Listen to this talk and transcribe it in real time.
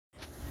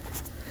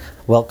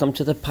Welcome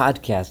to the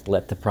podcast,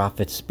 Let the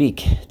Prophets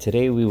Speak.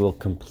 Today we will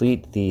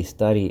complete the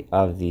study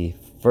of the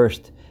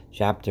first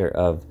chapter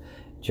of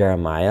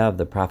Jeremiah, of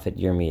the prophet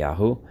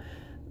Yirmiyahu.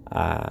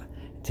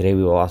 Today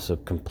we will also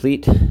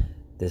complete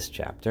this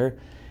chapter,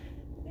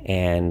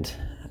 and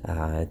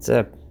it's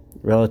a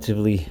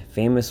relatively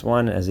famous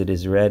one as it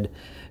is read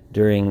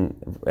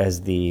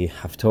as the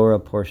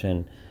Haftorah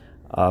portion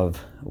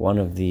of one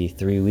of the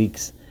 3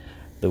 weeks,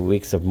 the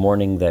weeks of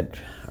mourning that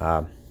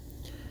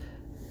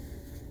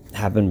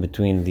happened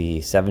between the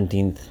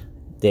 17th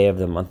day of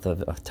the month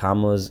of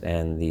Tammuz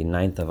and the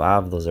 9th of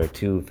Av. Those are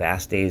two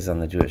fast days on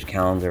the Jewish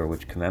calendar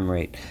which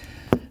commemorate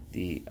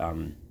the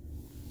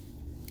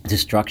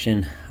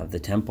destruction of the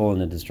temple and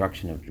the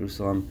destruction of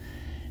Jerusalem.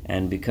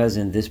 And because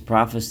in this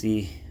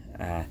prophecy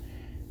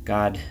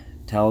God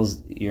tells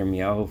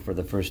Yirmiyahu for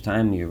the first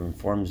time, he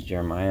informs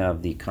Jeremiah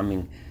of the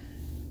coming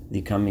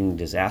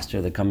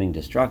disaster, the coming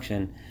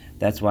destruction,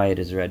 that's why it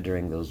is read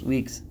during those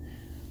weeks.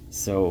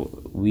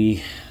 So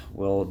we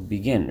will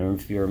begin.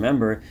 If you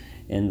remember,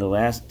 in the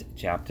last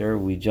chapter,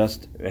 in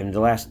the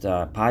last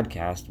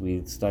podcast,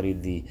 we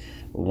studied the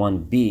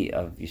 1b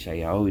of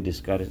Yeshayahu. We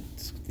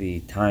discussed the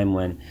time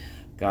when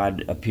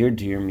God appeared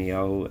to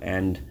Yirmiyahu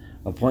and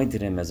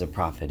appointed him as a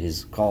prophet,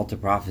 his call to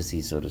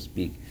prophecy, so to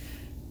speak.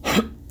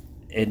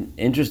 And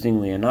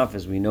interestingly enough,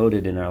 as we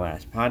noted in our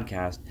last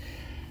podcast,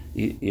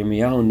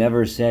 Yirmiyahu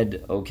never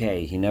said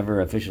okay. He never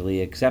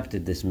officially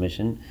accepted this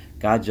mission.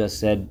 God just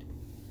said,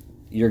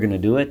 "You're going to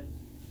do it,"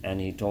 and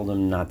he told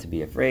him not to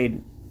be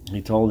afraid.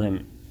 He told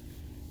him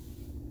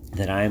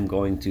that I am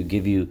going to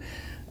give you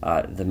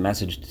the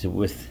message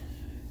with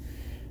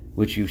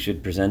which you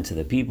should present to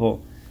the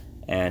people.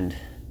 And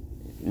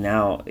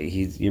now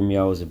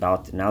Yirmiyahu is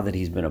now that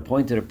he's been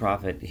appointed a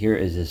prophet, here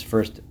is his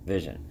first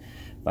vision.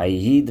 And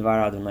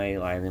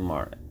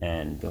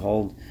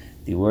behold,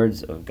 the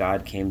words of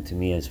God came to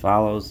me as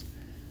follows.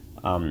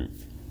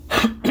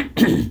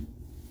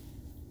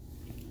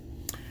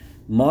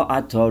 Ma'ato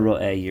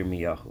ro'eh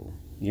Yirmiyahu.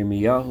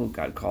 Yirmiyahu,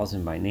 God calls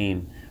him by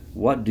name.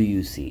 What do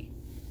you see?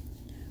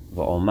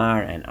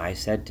 Va'omar, and I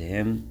said to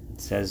him,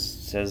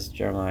 says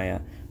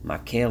Jeremiah,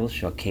 Makel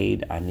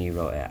shoked ani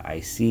ro'eh. I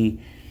see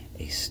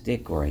a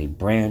stick or a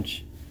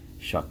branch,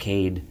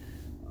 shoked,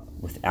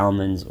 with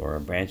almonds, or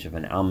a branch of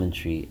an almond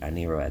tree,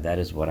 ani ro'eh. That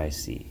is what I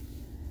see.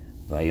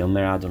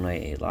 Vayomer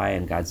Adonai Eli,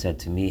 and God said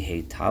to me,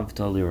 Hey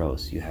tavto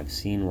liros, you have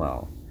seen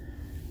well.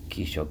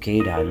 Ki shoked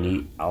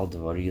ani al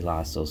dvari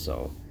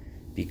la'asoso.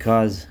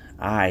 Because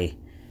I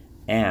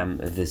am,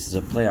 this is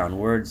a play on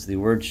words. The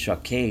word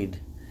shaked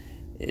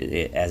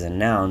as a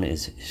noun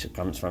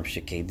comes from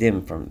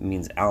shakedim,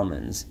 means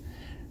almonds.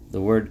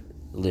 The word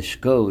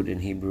lishkod in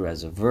Hebrew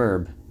as a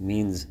verb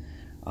means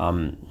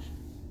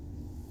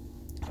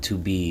to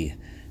be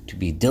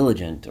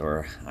diligent,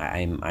 or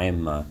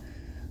I'm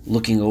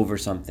looking over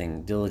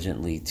something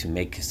diligently to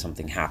make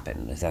something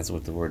happen. That's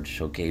what the word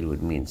shoked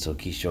would mean. So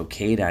ki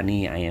shoked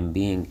ani, I am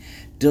being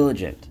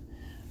diligent.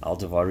 Al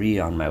davari,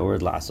 on my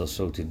word, lasso,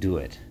 so to do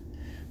it,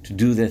 to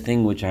do the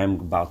thing which I am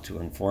about to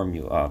inform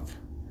you of.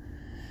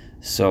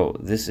 So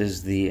this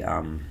is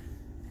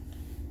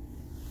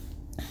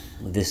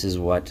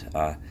what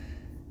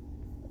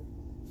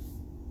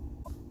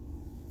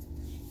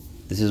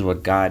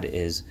God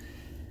is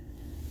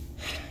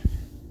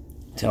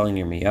telling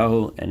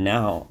Yirmiyahu, and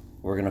now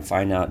we're going to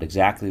find out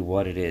exactly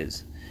what it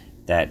is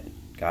that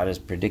God is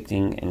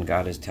predicting and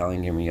God is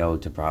telling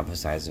Yirmiyahu to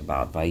prophesize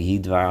about. And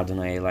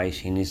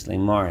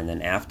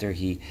then after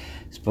he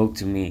spoke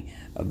to me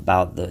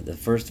about the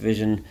first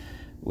vision,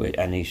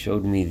 and he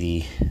showed me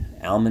the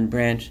almond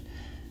branch,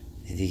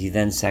 he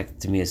then said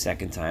to me a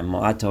second time,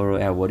 what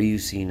do you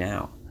see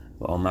now?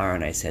 Omar,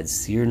 and I said,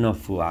 Sir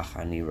nofuach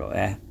ani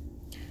ro'eh.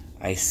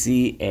 I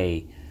see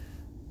a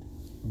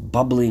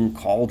bubbling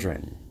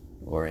cauldron,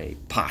 or a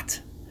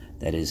pot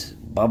that is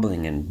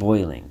bubbling and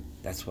boiling.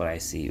 That's what I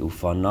see.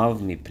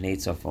 Ufanav mipnei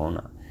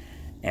tzafona,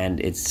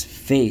 and its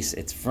face,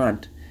 its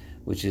front,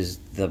 which is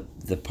the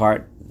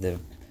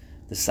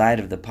side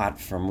of the pot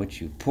from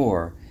which you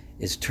pour,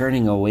 is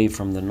turning away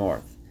from the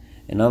north.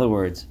 In other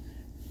words,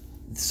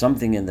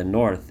 something in the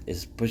north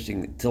is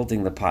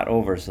tilting the pot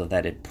over so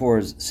that it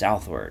pours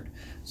southward.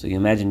 So you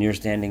imagine you're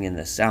standing in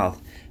the south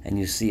and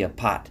you see a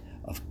pot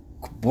of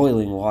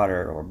boiling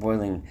water or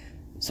boiling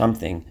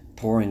something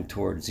pouring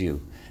towards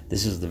you.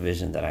 This is the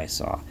vision that I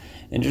saw.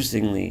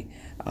 Interestingly,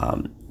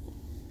 in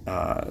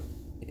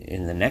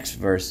the next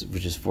verse,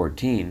 which is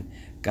 14,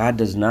 God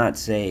does not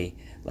say,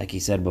 like he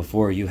said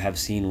before, you have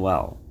seen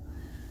well.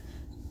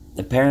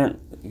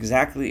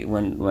 Exactly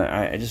when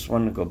I just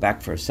want to go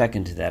back for a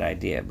second to that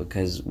idea,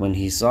 because when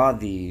he saw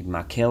the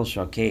makel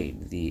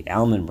shoked, the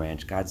almond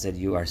branch, God said,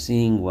 you are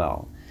seeing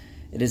well.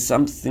 It is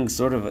something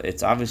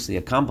it's obviously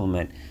a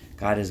compliment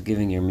God is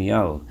giving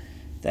Yirmiyahu,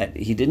 that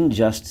he didn't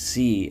just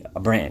see a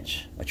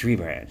branch, a tree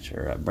branch,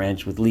 or a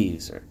branch with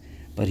leaves,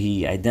 but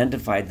he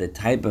identified the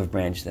type of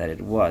branch that it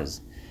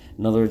was.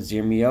 In other words,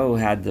 Yirmiyahu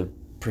had the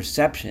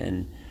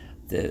perception,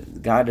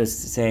 God is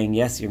saying,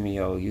 yes,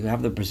 Yirmiyahu, you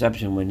have the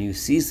perception when you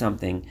see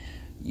something,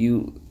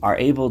 you are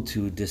able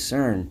to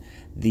discern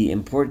the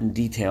important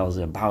details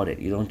about it.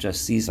 You don't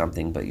just see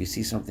something, but you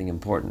see something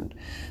important.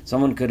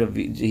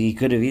 He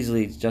could have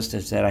easily just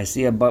have said, I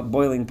see a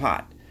boiling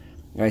pot,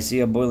 or I see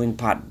a boiling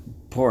pot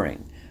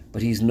pouring.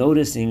 But he's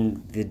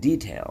noticing the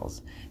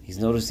details. He's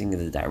noticing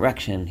the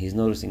direction. He's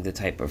noticing the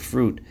type of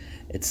fruit,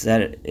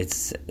 etc.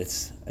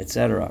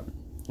 etc.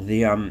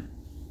 The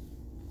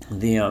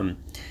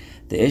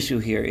issue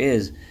here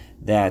is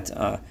that,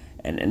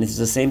 and it's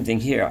the same thing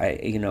here.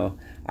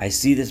 I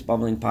see this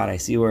bubbling pot. I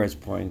see where it's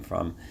pouring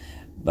from,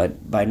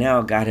 but by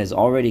now God has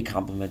already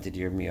complimented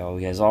Yirmiyahu.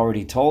 He has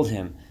already told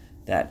him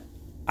that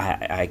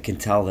I can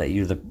tell that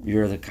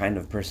you're the kind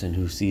of person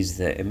who sees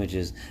the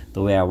images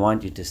the way I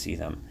want you to see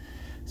them.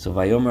 So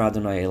Vayomer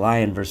Adonai Eli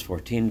in verse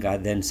 14,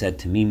 God then said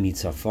to me,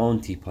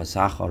 Mitzafon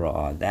tipasach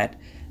hara'ah,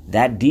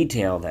 that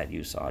detail that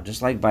you saw,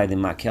 just like by the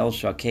Makel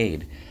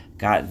Shoked,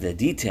 God, the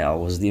detail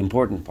was the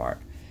important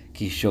part.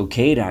 Ki Shoked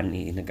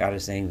ani, and God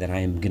is saying that I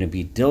am going to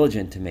be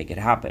diligent to make it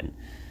happen.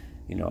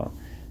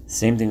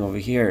 Same thing over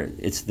here.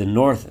 It's the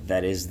north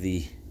that is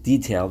the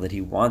detail that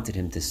he wanted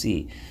him to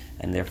see.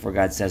 And therefore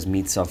God says,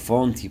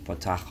 Mitzafon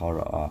tipatach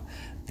hara'ah,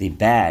 the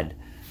bad,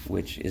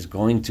 which is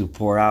going to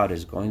pour out,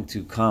 is going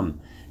to come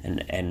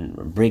and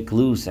break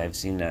loose. I've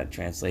seen a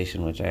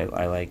translation which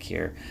I like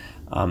here.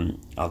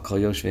 Al kol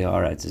yoshvei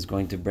haaretz, is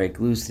going to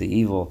break loose the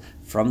evil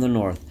from the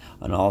north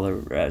on all the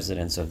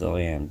residents of the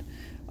land.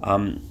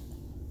 When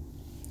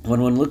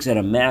one looks at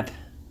a map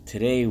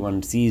today,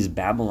 one sees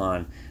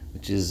Babylon,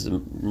 which is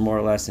more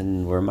or less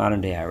in where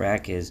modern day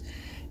Iraq is.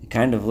 It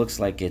kind of looks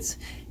like it's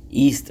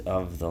east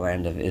of the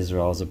land of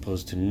Israel as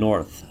opposed to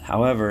north.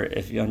 However,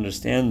 if you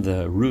understand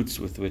the routes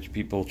with which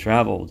people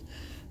traveled,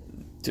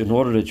 in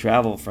order to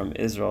travel from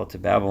Israel to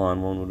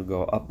Babylon, one would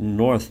go up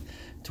north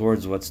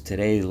towards what's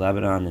today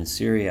Lebanon and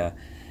Syria,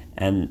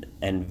 and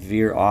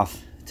veer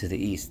off to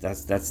the east.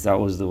 That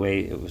was the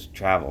way it was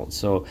traveled.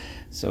 So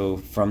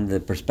from the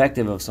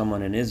perspective of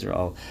someone in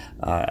Israel,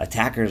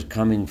 attackers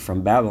coming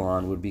from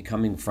Babylon would be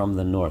coming from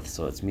the north.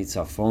 So it's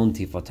Mitzafon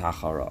Tifotach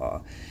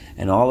Hara'ah,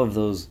 and all of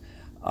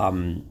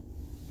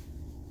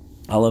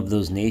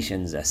those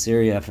nations,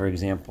 Assyria, for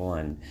example,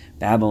 and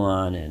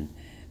Babylon,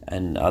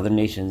 and other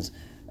nations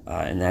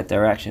in that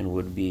direction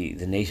would be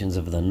the nations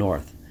of the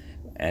north,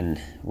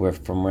 and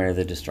from where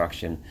the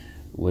destruction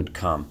would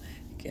come.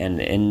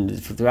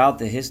 And throughout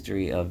the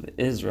history of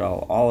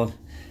Israel, all of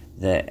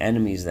the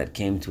enemies that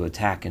came to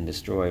attack and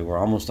destroy were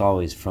almost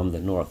always from the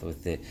north,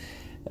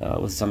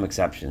 with some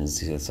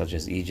exceptions such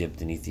as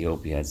Egypt and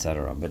Ethiopia,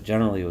 etc. But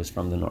generally, it was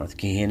from the north.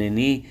 Ki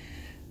hineni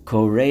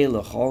korei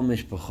l'chol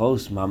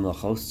mishpachos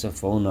mamlachos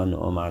tzafon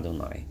ha'noam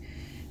Adonai.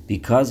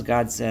 Because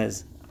God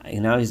says,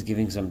 and now he's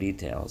giving some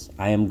details,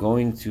 I am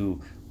going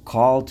to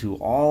call to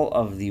all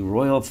of the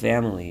royal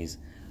families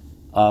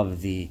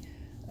of the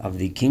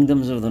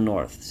kingdoms of the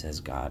north, says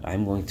God.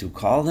 I'm going to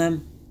call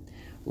them,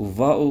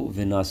 uva'u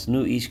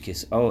v'nasnu ish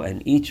kis'o,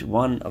 and each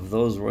one of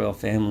those royal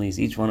families,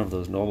 each one of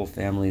those noble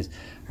families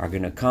are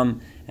going to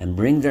come and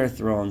bring their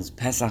thrones,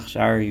 Pesach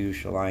Shari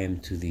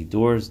Yerushalayim, to the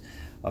doors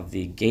of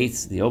the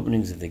gates, the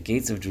openings of the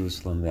gates of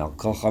Jerusalem, ve'al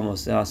kol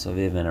chamosei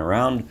saviv, and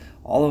around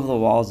all of the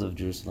walls of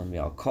Jerusalem,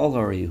 ve'al kol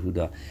harei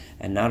Yehuda,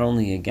 and not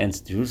only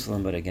against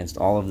Jerusalem, but against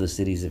all of the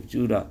cities of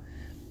Judah.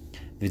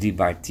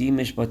 V'dibarti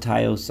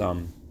mishpatai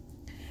osam,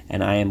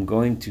 and I am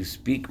going to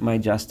speak my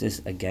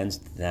justice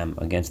against them,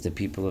 against the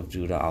people of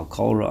Judah, al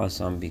kol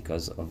ra'asam,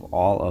 because of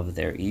all of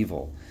their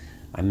evil.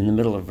 I'm in the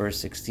middle of verse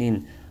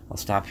 16. I'll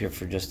stop here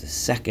for just a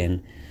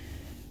second.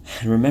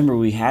 And remember,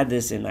 we had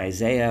this in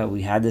Isaiah,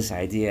 we had this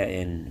idea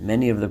in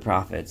many of the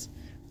prophets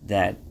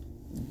that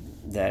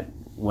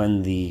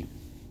when the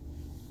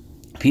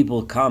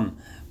people come,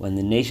 when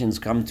the nations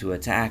come to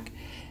attack,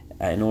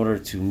 in order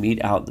to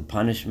mete out the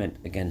punishment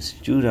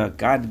against Judah,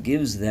 God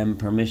gives them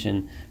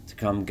permission to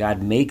come.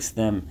 God makes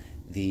them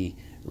the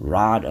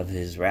rod of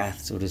his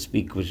wrath, so to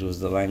speak, which was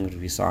the language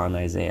we saw in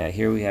Isaiah.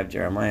 Here we have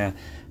Jeremiah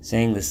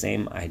saying the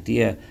same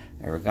idea,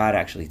 or God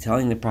actually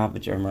telling the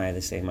prophet Jeremiah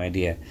the same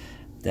idea,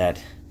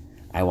 that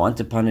I want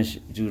to punish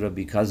Judah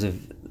because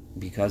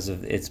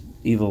of its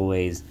evil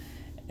ways,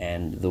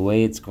 and the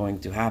way it's going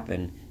to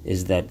happen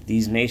is that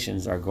these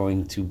nations are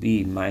going to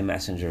be my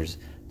messengers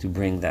to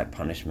bring that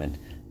punishment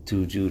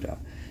to Judah.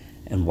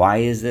 And why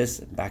is this?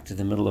 Back to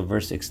the middle of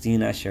verse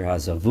 16, Asher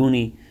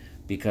hazavuni,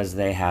 because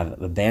they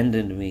have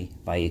abandoned me,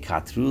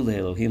 vayikatru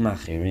le'elohim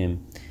achirim,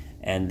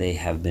 and they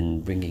have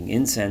been bringing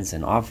incense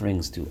and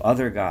offerings to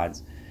other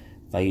gods,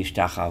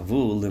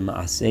 vayishtachavu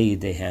lima'asei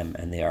yedehem,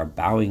 and they are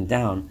bowing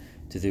down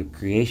to the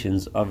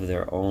creations of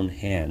their own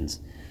hands.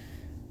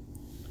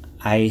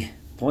 I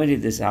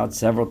pointed this out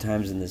several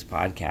times in this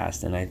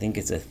podcast, and I think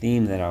it's a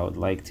theme that I would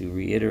like to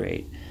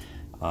reiterate,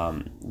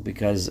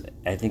 because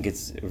I think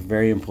it's a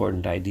very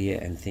important idea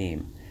and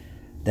theme,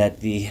 that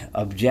the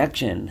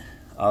objection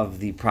of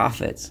the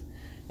prophets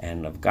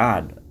and of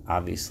God,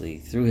 obviously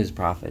through his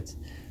prophets,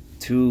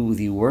 to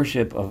the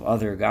worship of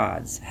other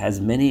gods has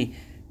many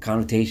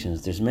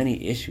connotations. There's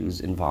many issues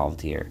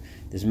involved here.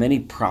 There's many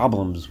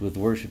problems with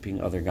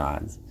worshiping other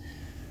gods.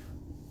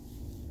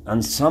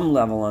 on some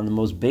level, on the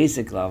most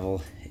basic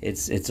level,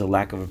 it's a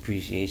lack of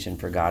appreciation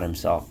for God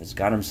Himself. It's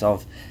God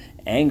Himself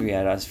angry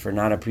at us for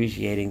not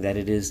appreciating that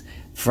it is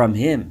from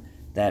Him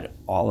that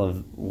all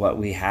of what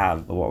we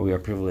have, what we are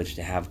privileged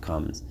to have,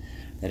 comes.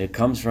 That it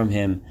comes from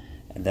Him,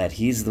 and that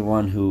He's the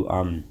one who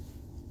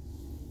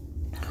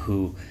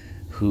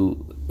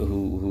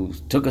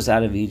took us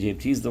out of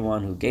Egypt. He's the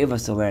one who gave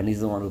us the land.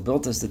 He's the one who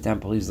built us the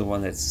temple. He's the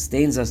one that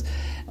sustains us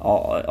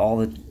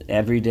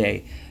every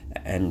day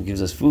and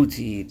gives us food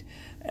to eat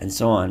and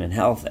so on, and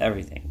health,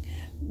 everything.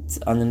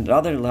 On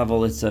another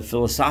level, it's a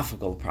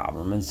philosophical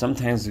problem, and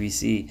sometimes we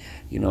see,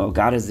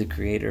 God is the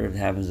creator of the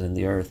heavens and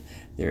the earth.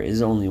 There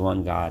is only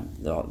one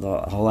God, the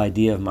whole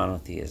idea of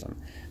monotheism.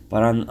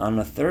 But on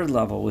a third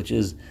level, which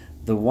is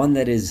the one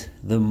that is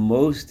the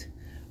most,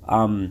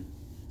 the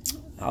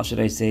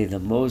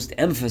most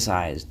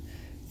emphasized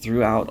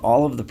throughout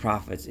all of the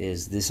prophets,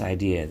 is this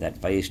idea that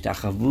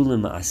vayishtachavu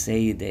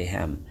lema'aseh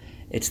yedehem.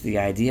 It's the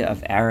idea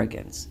of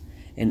arrogance.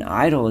 An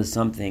idol is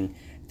something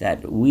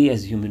that we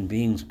as human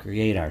beings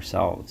create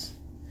ourselves.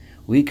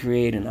 We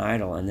create an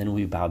idol and then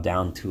we bow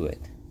down to it.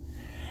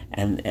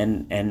 And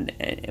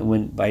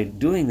when by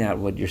doing that,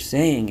 what you're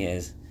saying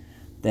is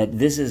that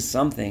this is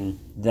something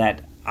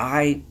that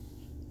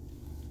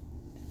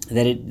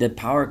the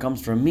power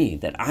comes from me,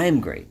 that I am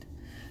great,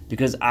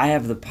 because I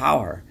have the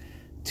power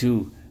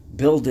to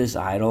build this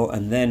idol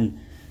and then,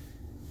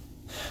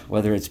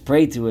 whether it's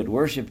pray to it,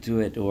 worship to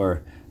it,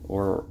 or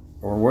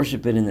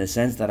worship it in the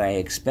sense that I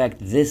expect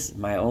this,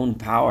 my own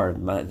power,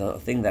 the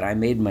thing that I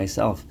made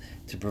myself,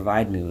 to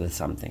provide me with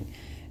something.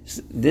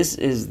 This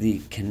is the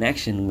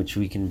connection in which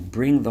we can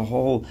bring the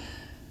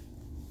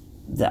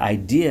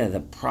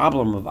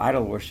problem of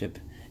idol worship,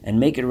 and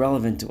make it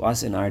relevant to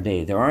us in our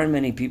day. There aren't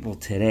many people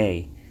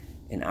today,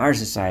 in our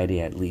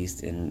society at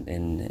least,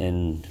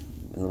 in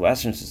the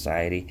Western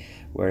society,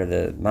 where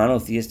the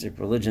monotheistic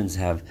religions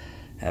have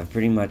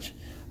pretty much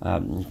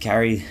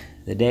carried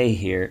the day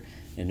here,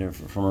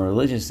 from a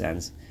religious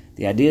sense.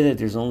 The idea that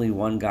there's only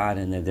one God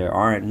and that there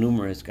aren't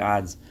numerous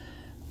gods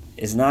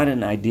is not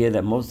an idea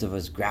that most of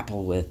us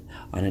grapple with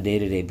on a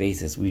day-to-day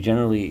basis. We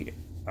generally,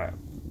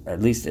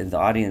 at least in the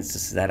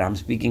audience that I'm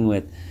speaking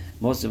with,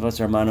 most of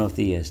us are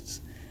monotheists,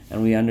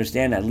 and we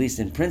understand, at least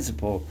in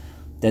principle,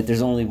 that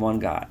there's only one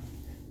God.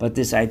 But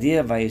this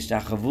idea of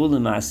vayishtachavu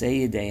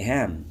lema'aseh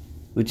yedehem,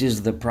 which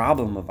is the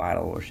problem of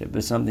idol worship,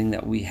 is something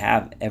that we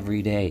have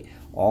every day,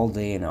 all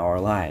day in our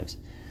lives.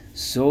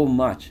 So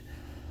much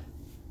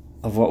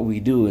of what we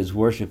do is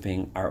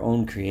worshiping our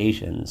own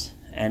creations.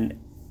 And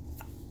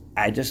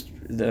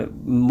the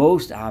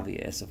most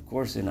obvious, of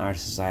course, in our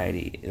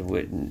society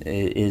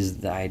is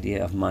the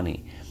idea of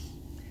money,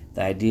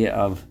 the idea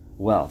of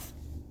wealth,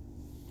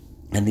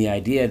 and the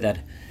idea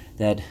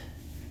that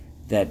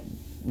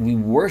we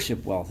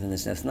worship wealth in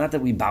this sense. Not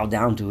that we bow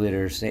down to it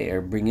or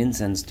bring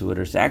incense to it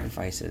or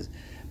sacrifices,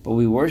 but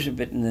we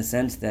worship it in the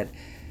sense that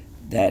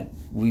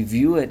we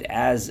view it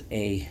as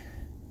a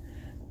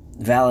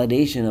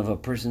validation of a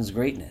person's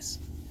greatness.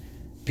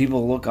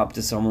 People look up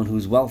to someone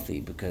who's wealthy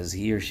because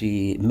he or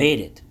she made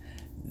it.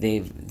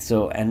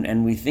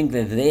 And we think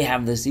that they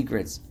have the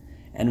secrets.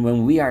 And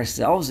when we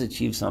ourselves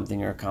achieve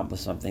something or accomplish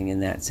something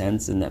in that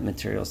sense, in that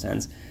material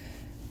sense,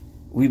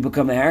 we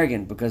become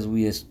arrogant because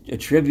we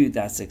attribute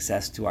that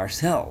success to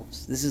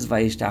ourselves. This is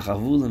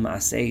vayishtachavu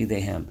lema'aseh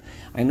yedehem.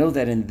 I know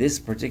that in this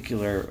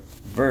particular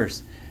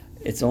verse,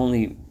 it's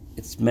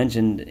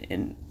mentioned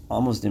in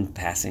almost in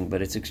passing,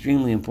 but it's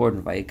extremely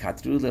important.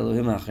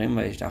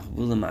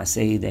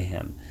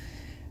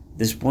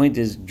 This point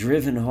is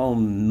driven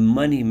home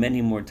many,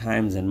 many more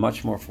times and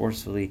much more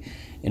forcefully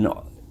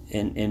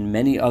in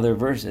many other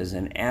verses.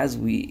 And as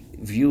we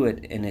view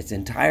it in its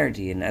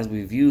entirety, and as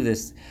we view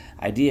this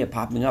idea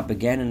popping up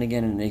again and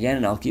again and again,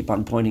 and I'll keep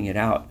on pointing it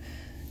out,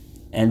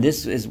 and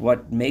this is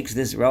what makes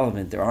this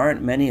relevant. There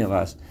aren't many of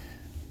us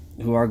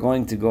who are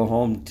going to go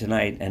home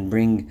tonight and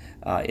bring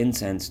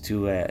incense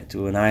to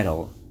an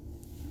idol.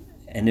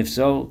 And if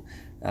so,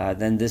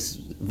 then this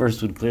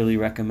verse would clearly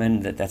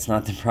recommend that that's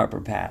not the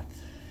proper path.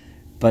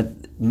 But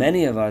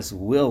many of us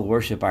will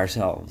worship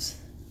ourselves.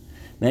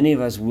 Many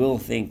of us will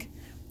think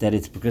that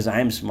it's because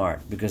I'm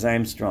smart, because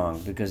I'm strong,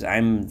 because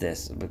I'm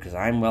this, because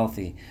I'm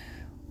wealthy,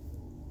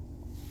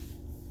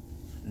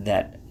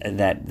 that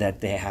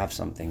they have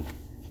something,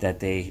 that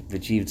they've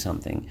achieved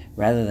something,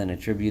 rather than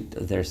attribute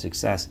their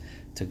success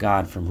to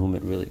God, from whom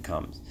it really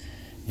comes.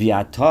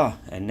 V'atah,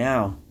 and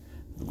now,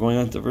 going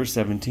on to verse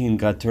 17,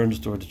 God turns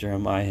towards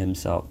Jeremiah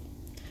himself.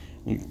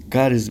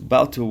 God is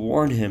about to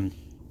warn him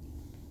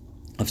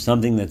of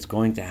something that's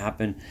going to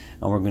happen,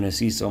 and we're going to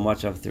see so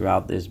much of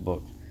throughout this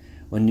book.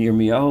 When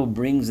Yirmiyahu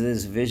brings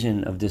this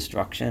vision of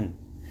destruction,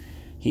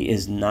 he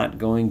is not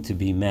going to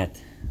be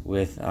met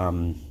with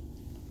a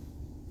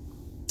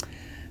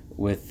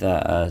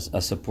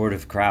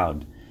supportive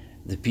crowd.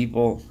 The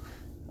people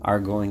are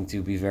going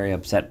to be very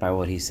upset by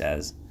what he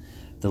says.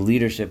 The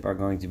leadership are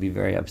going to be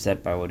very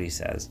upset by what he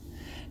says.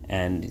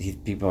 And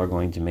people are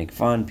going to make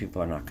fun,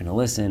 people are not going to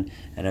listen,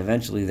 and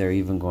eventually they're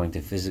even going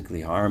to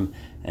physically harm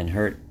and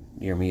hurt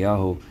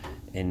Yirmiyahu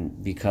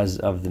and because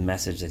of the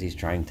message that he's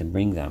trying to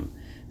bring them.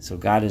 So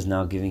God is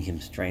now giving him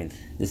strength.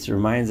 This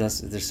reminds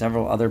us, there's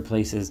several other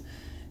places,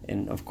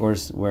 and of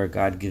course, where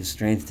God gives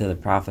strength to the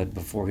prophet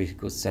before he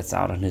sets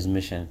out on his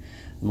mission.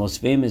 The most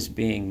famous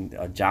being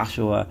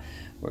Joshua,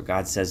 where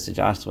God says to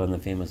Joshua in the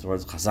famous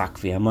words, "Chazak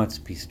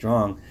v'amatz," be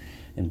strong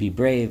and be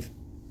brave.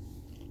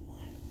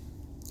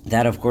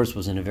 That, of course,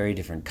 was in a very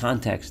different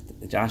context.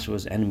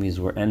 Joshua's enemies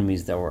were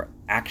enemies that were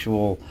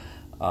actual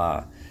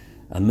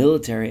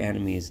military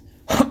enemies,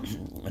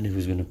 and he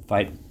was going to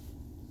fight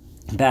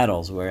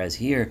battles, whereas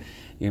here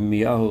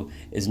Yirmiyahu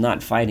is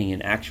not fighting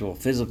an actual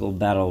physical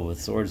battle with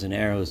swords and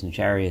arrows and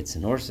chariots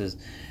and horses,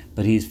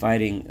 but he's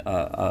fighting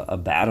a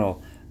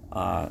battle,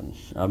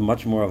 a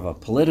much more of a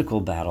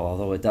political battle,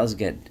 although it does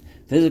get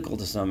physical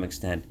to some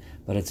extent,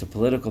 but it's a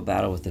political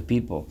battle with the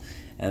people.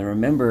 And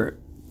remember,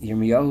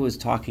 Yirmiyahu is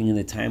talking in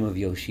the time of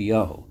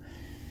Yoshiyahu.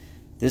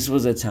 This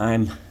was a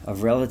time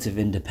of relative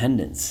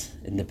independence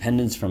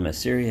from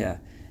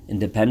Assyria,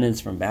 independence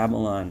from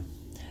Babylon.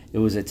 It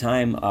was a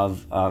time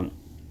of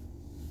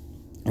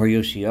where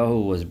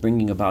Yoshiyahu was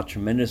bringing about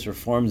tremendous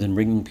reforms and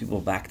bringing people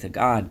back to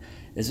God.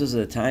 This was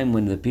a time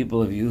when the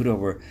people of Judah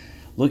were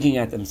looking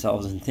at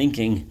themselves and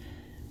thinking,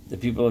 the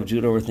people of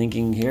Judah were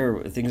thinking,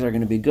 here, things are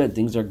going to be good,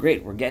 things are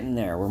great, we're getting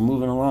there, we're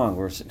moving along,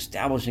 we're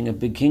establishing a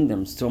big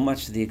kingdom, so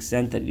much to the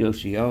extent that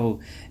Yoshiyahu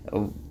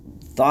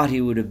thought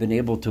he would have been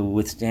able to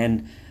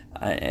withstand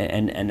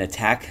and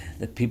attack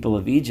the people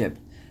of Egypt,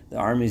 the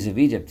armies of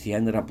Egypt. He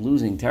ended up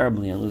losing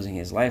terribly and losing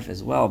his life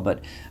as well. But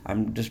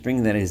I'm just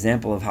bringing that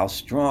example of how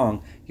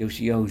strong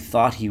Yoshiyahu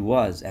thought he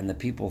was and the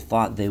people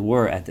thought they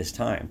were at this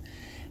time.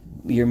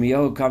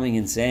 Yirmiyahu coming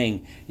and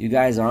saying, you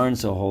guys aren't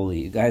so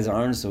holy, you guys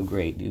aren't so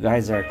great, you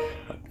guys are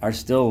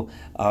still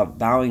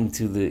bowing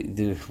to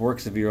the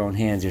works of your own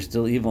hands, you're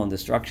still evil and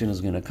destruction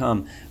is going to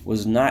come,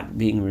 was not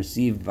being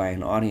received by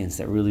an audience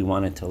that really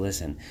wanted to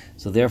listen.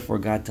 So therefore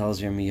God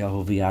tells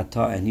Yirmiyahu,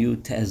 V'yata, and you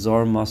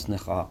te'ezor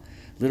masnecha.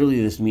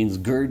 Literally this means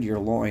gird your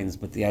loins,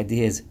 but the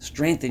idea is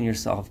strengthen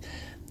yourself,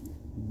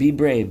 be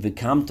brave,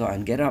 v'kamta,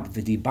 and get up,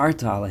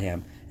 v'dibarta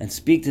alahem, and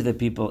speak to the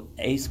people,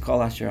 Eis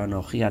kol asher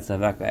anochi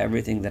atzavaka,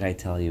 everything that I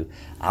tell you.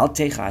 Al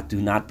techat,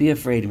 do not be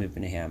afraid,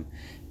 mipnehem,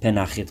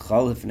 penachitcha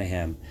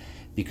lifnehem,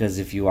 because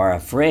if you are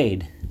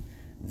afraid,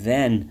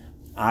 then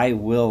I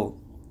will.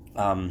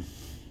 There's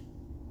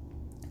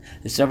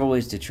several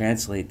ways to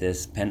translate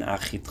this.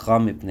 Penachitcha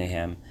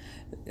mipnehem.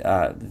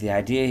 The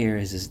idea here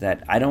is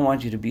that I don't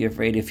want you to be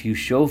afraid. If you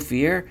show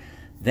fear,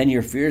 then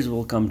your fears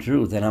will come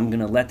true. Then I'm going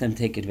to let them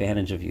take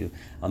advantage of you.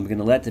 I'm going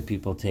to let the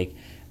people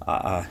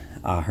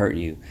hurt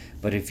you.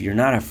 But if you're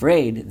not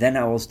afraid, then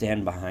I will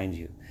stand behind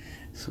you.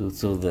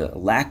 So the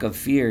lack of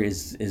fear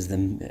is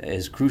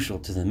crucial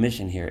to the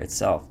mission here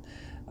itself.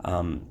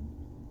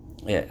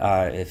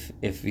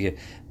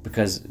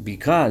 Because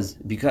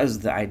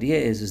the idea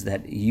is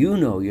that you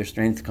know your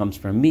strength comes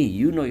from me.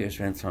 You know your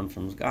strength comes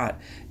from God.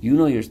 You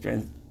know your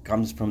strength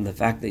comes from the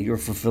fact that you're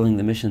fulfilling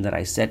the mission that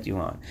I set you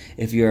on.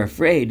 If you're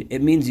afraid,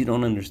 it means you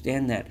don't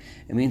understand that.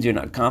 It means you're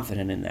not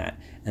confident in that.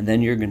 And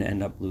then you're going to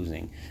end up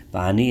losing.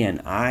 Va'ani, and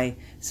I,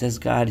 says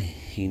God,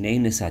 hinei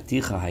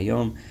nisaticha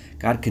hayom.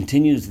 God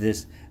continues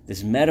this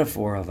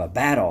metaphor of a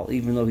battle,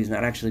 even though he's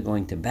not actually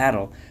going to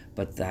battle,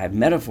 but the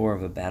metaphor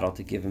of a battle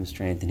to give him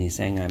strength. And he's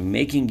saying, I'm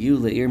making you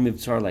le'ir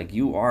mibtzar, like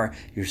you are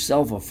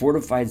yourself a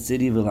fortified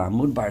city,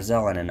 v'lamud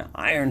barzel, and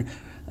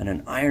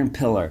an iron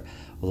pillar,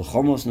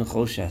 v'lchomos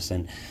nechoshes,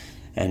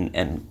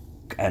 and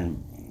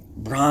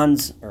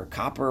bronze or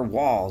copper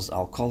walls,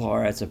 al kol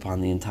haaretz,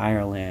 upon the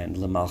entire land,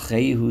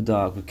 l'malchei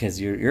Yehuda,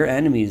 because your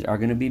enemies are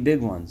going to be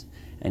big ones,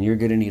 and you're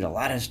going to need a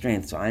lot of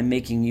strength. So I'm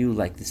making you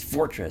like this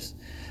fortress,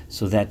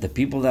 so that the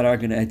people that are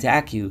going to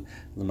attack you,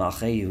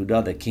 l'malchei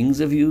Yehuda, the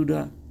kings of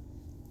Yehuda.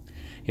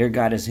 Here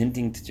God is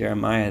hinting to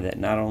Jeremiah that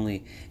not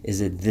only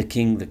is it the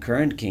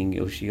current king,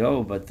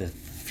 Yoshiyahu, but the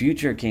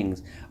future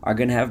kings are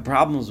going to have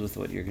problems with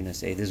what you're going to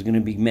say. There's going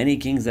to be many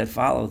kings that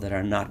follow that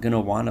are not going to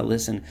want to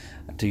listen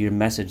to your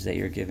message that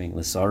you're giving.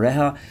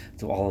 L'sareha,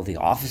 to all of the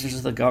officers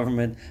of the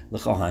government,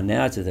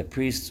 l'chohaneh, to the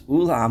priests,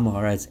 ula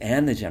amoretz,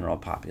 and the general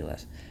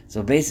populace.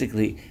 So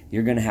basically,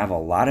 you're going to have a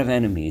lot of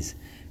enemies.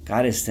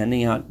 God is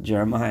sending out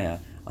Jeremiah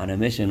on a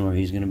mission where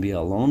he's going to be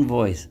a lone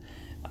voice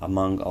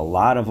among a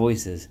lot of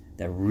voices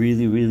that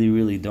really, really,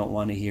 really don't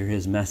want to hear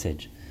his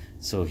message.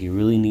 So he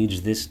really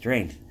needs this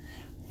strength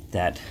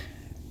that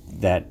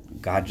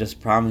God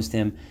just promised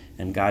him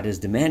and God is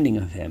demanding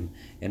of him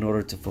in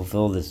order to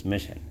fulfill this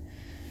mission.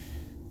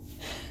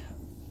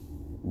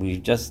 We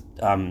just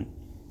and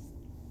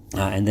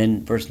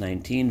then verse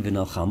 19,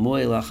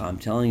 V'nelchamu elach, I'm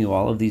telling you,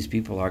 all of these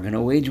people are going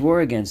to wage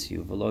war against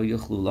you, v'lo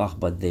yuchlu lach,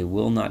 but they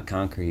will not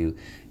conquer you.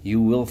 You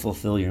will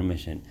fulfill your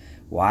mission.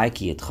 Why?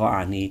 Ki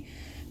etcha ani,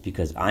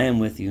 because I am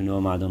with you,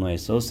 Noam Adonai,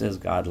 so says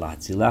God,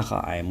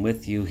 L'hatzilecha, I am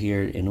with you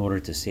here in order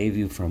to save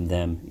you from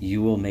them.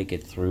 You will make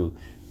it through.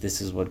 This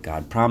is what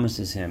God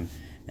promises him.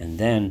 And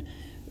then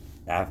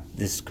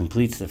this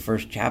completes the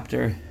first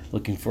chapter.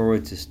 Looking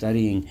forward to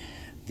studying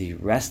the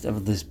rest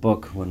of this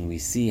book when we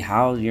see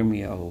how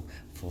Yirmiyahu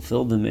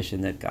fulfilled the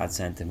mission that God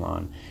sent him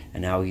on.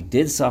 And now he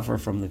did suffer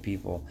from the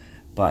people,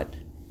 but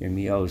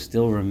Yirmiyahu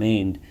still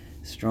remained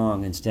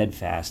strong and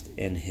steadfast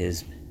in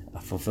his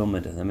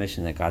fulfillment of the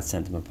mission that God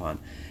sent him upon.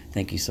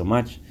 Thank you so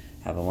much.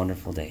 Have a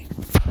wonderful day.